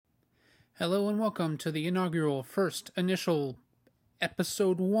Hello and welcome to the inaugural initial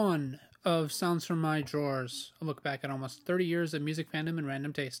episode 1 of Sounds from My Drawers, a look back at almost 30 years of music fandom and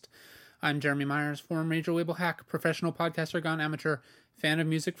random taste. I'm Jeremy Myers, former major label hack, professional podcaster gone amateur, fan of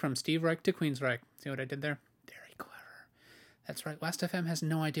music from Steve Reich to Queensryche. See what I did there? Very clever. That's right, Last FM has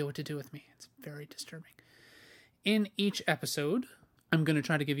no idea what to do with me. It's very disturbing. In each episode, I'm going to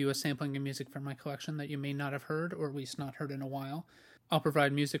try to give you a sampling of music from my collection that you may not have heard, or at least not heard in a while. I'll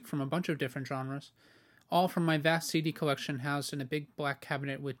provide music from a bunch of different genres, all from my vast CD collection housed in a big black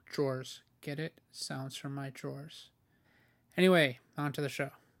cabinet with drawers. Get it? Sounds from my drawers. Anyway, on to the show.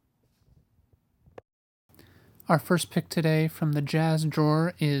 Our first pick today from the jazz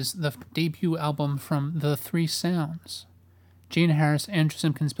drawer is the debut album from The Three Sounds. Gene Harris, Andrew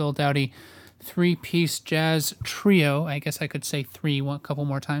Simpkins, Bill Dowdy, three-piece jazz trio, I guess I could say a couple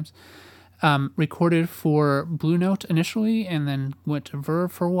more times, recorded for Blue Note initially and then went to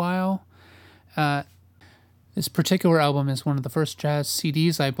Verve for a while. This particular album is one of the first jazz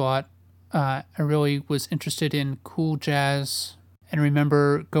CDs I bought. I really was interested in cool jazz and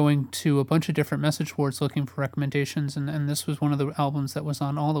remember going to a bunch of different message boards looking for recommendations, and this was one of the albums that was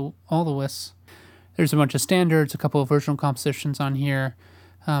on all the lists. There's a bunch of standards, a couple of original compositions on here,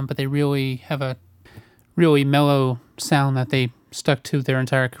 but they really have a really mellow sound that they stuck to their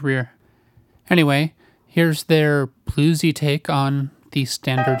entire career. Anyway, here's their bluesy take on the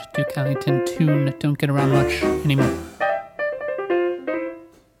standard Duke Ellington tune, Don't Get Around Much Anymore.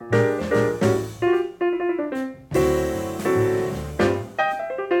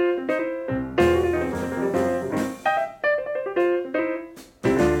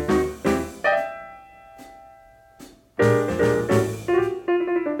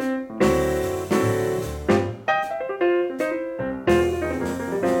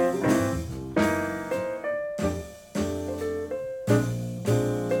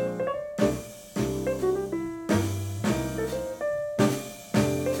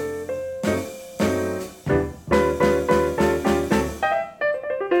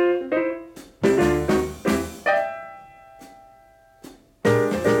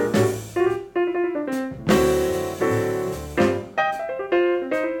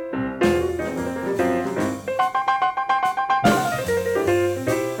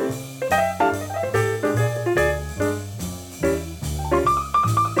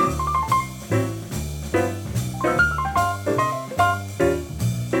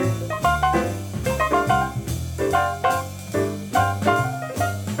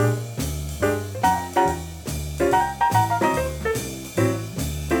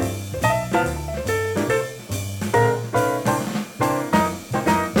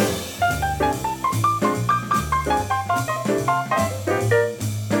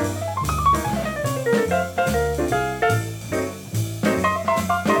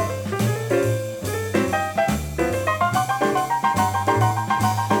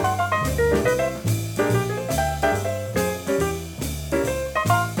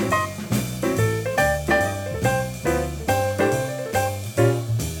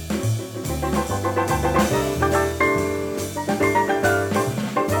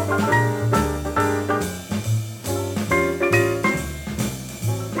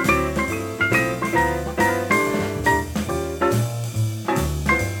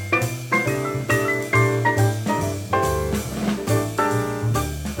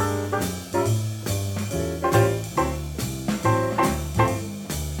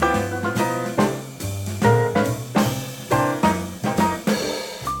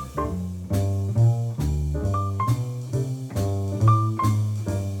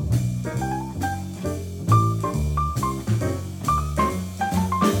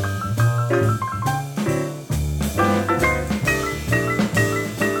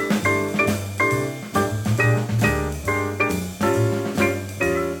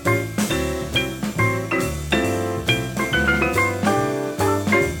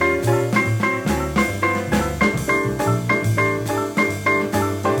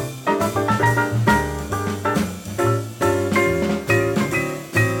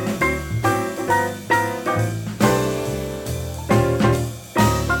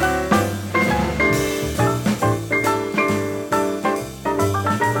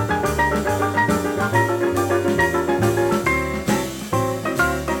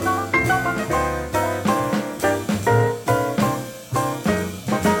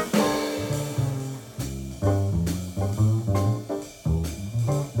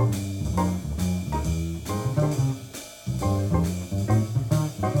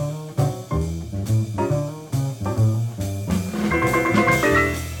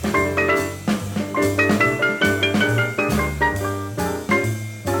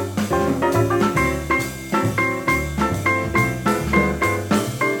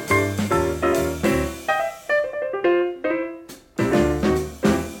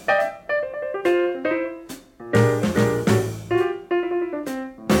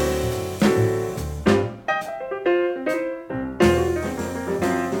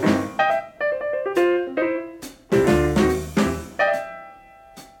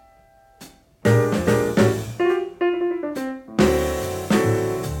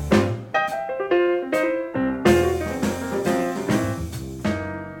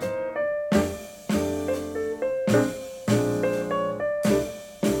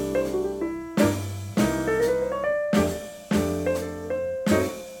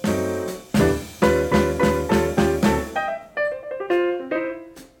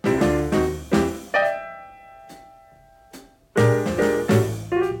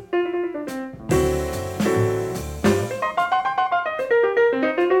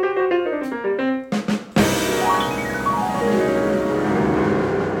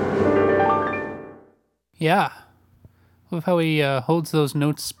 Yeah. Love how he holds those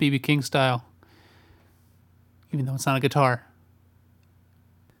notes B.B. King style, even though it's not a guitar.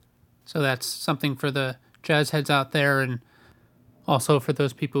 So that's something for the jazz heads out there, and also for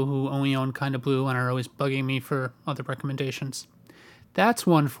those people who only own Kinda Blue and are always bugging me for other recommendations. That's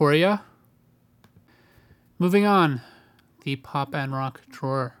one for you. Moving on, the pop and rock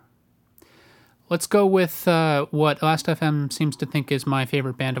drawer. Let's go with what Last FM seems to think is my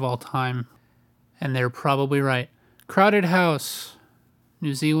favorite band of all time, and they're probably right. Crowded House,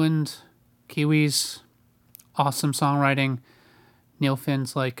 New Zealand, Kiwis, awesome songwriting. Neil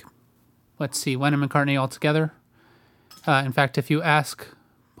Finn's like, let's see, Lennon and McCartney all together. In fact, if you ask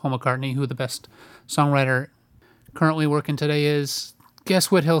Paul McCartney who the best songwriter currently working today is,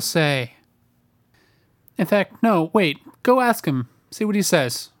 guess what he'll say? In fact, no, wait, go ask him. See what he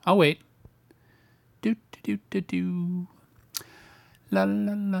says. I'll wait. Do, do, do, do, do. La,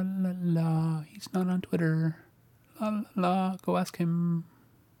 la, la, la, la. He's not on Twitter. La, la, la. Go ask him.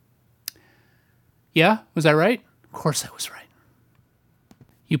 Yeah? Was I right? Of course I was right.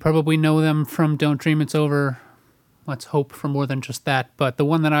 You probably know them from Don't Dream It's Over. Let's hope for more than just that. But the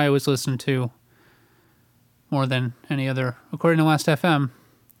one that I always listen to more than any other, according to Last FM,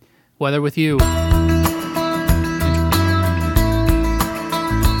 Weather With You.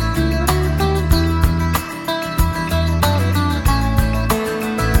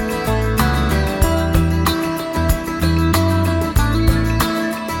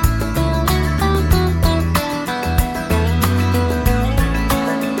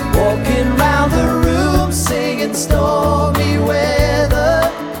 Stormy weather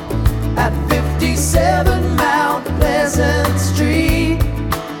at 57 Mount Pleasant Street.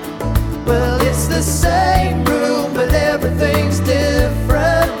 Well, it's the same room, but everything's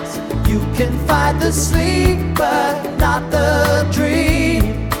different. You can fight the sleep, but not the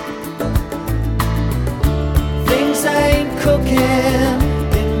dream. Things ain't cooking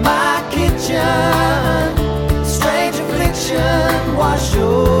in my kitchen. Strange affliction wash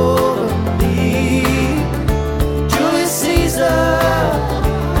over me.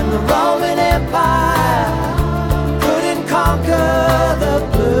 And the Roman Empire couldn't conquer the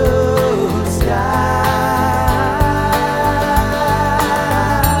blue sky.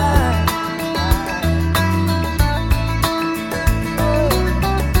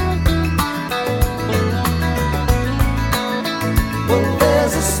 Well,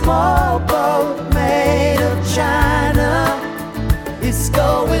 there's a small boat made of china. It's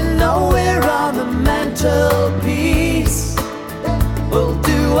going nowhere on the mantelpiece. Well,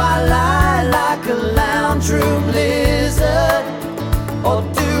 do I lie like a lounge room lizard, or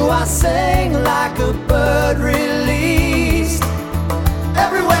do I sing like a bird released?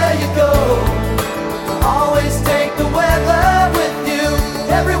 Everywhere you go, always take the weather with you.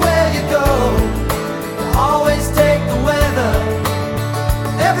 Everywhere you go, always take the weather.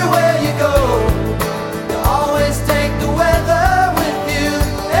 Everywhere you go, you always take the weather with you.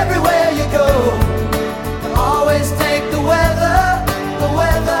 Everywhere you go, you always take the weather.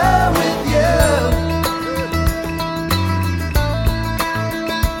 With you.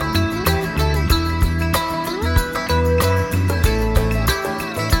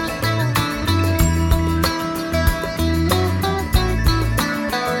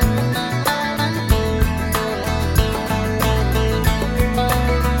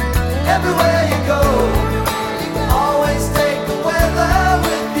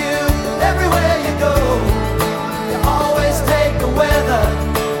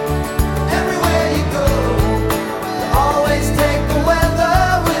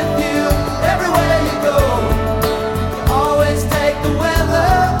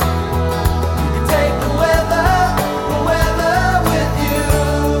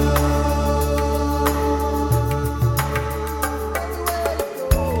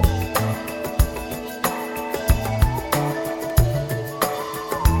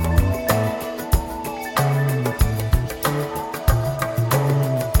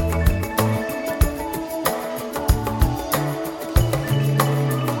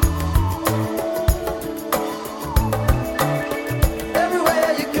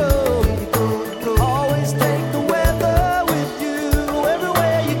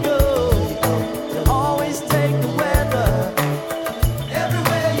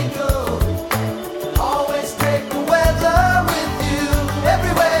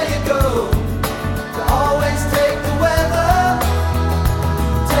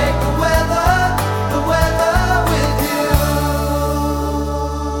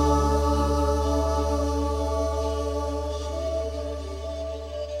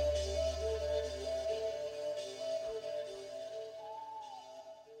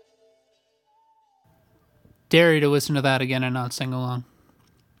 dare you to listen to that again and not sing along.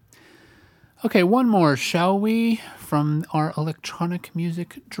 Okay, one more, shall we? From our electronic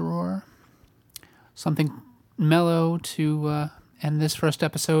music drawer. Something mellow to end this first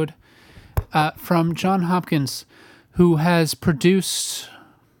episode. From John Hopkins, who has produced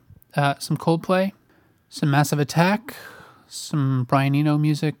some Coldplay, some Massive Attack, some Brian Eno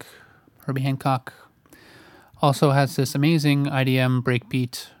music, Herbie Hancock. Also has this amazing IDM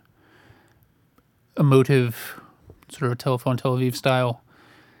breakbeat, emotive, sort of Telephone Tel Aviv style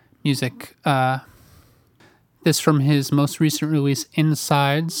music. This from his most recent release,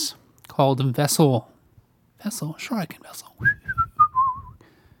 Insides, called Vessel. Vessel? Sure I can vessel.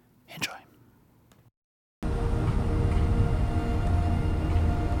 Enjoy.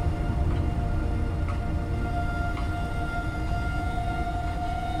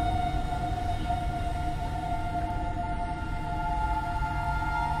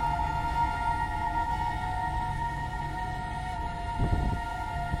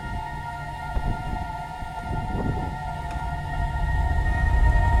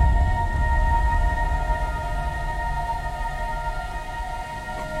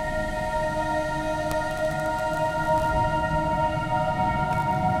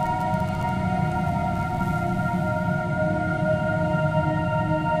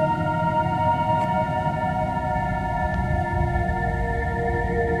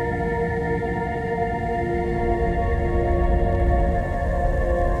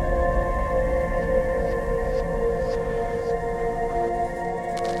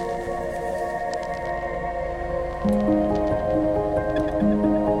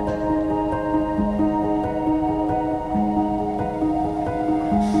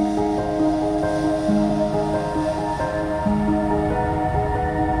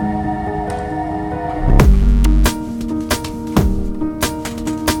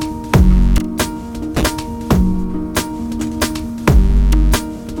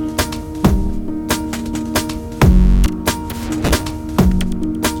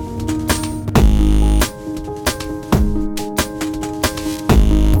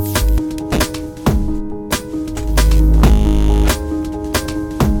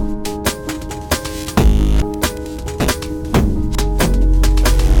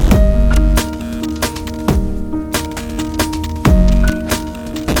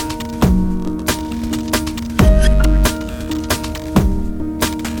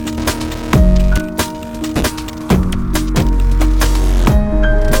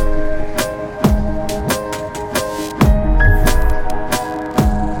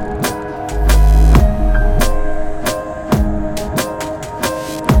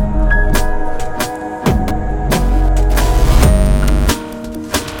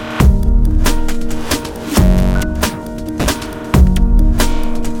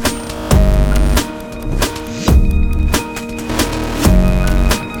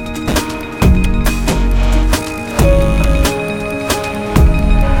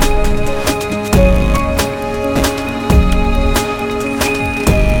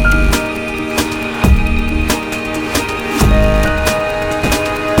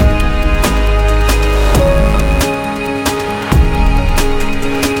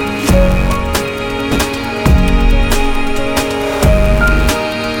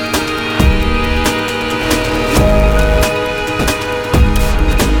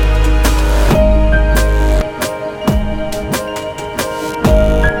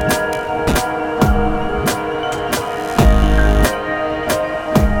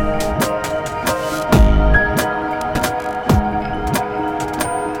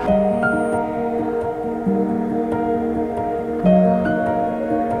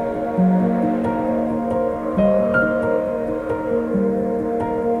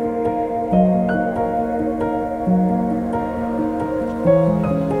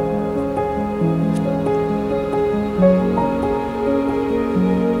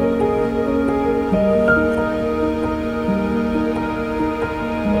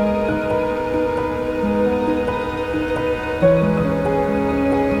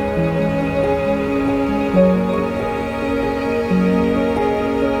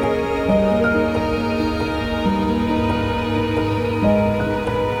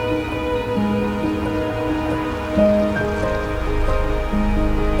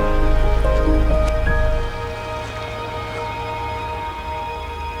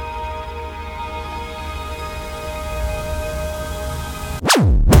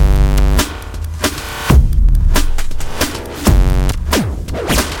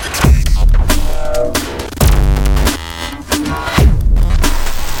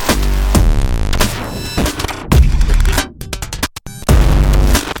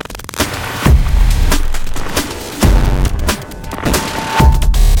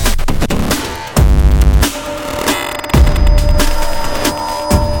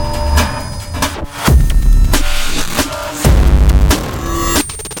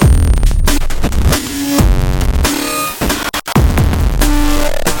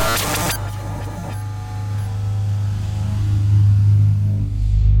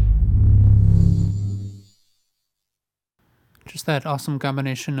 Just that awesome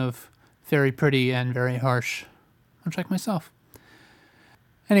combination of very pretty and very harsh, much like myself.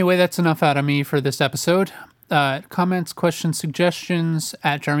 Anyway, that's enough out of me for this episode. Comments, questions, suggestions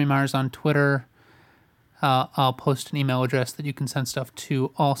at Jeremy Myers on Twitter. I'll post an email address that you can send stuff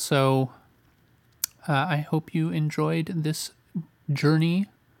to. Also, I hope you enjoyed this journey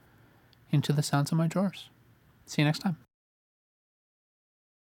into the sounds of my drawers. See you next time.